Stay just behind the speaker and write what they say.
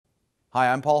Hi,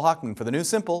 I'm Paul Hockman for the New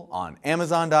Simple on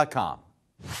Amazon.com.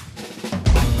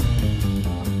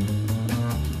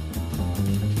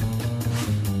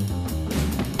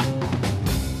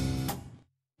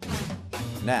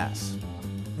 NAS.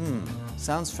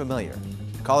 Sounds familiar.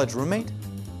 College roommate?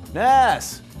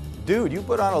 NAS! Dude, you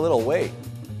put on a little weight.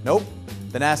 Nope.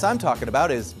 The NAS I'm talking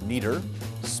about is neater,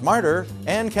 smarter,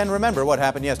 and can remember what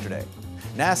happened yesterday.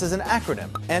 NAS is an acronym,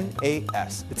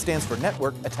 N-A-S. It stands for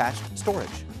Network Attached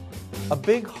Storage. A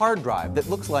big hard drive that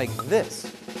looks like this.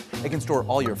 It can store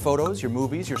all your photos, your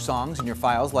movies, your songs, and your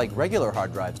files like regular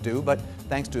hard drives do, but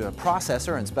thanks to a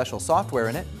processor and special software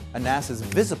in it, a NAS is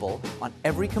visible on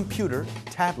every computer,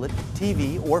 tablet,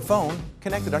 TV, or phone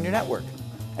connected on your network,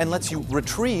 and lets you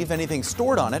retrieve anything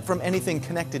stored on it from anything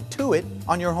connected to it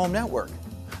on your home network.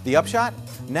 The upshot?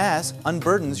 NAS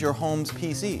unburdens your home's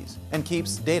PCs and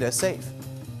keeps data safe.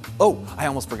 Oh, I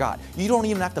almost forgot. You don't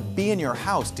even have to be in your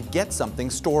house to get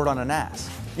something stored on a NAS.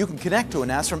 You can connect to a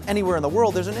NAS from anywhere in the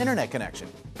world there's an internet connection.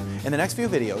 In the next few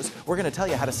videos, we're going to tell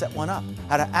you how to set one up,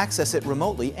 how to access it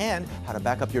remotely, and how to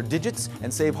back up your digits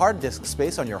and save hard disk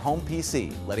space on your home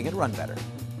PC, letting it run better.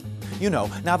 You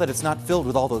know, now that it's not filled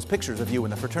with all those pictures of you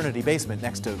in the fraternity basement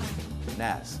next to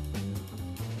NAS.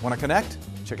 Want to connect?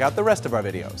 Check out the rest of our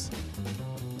videos.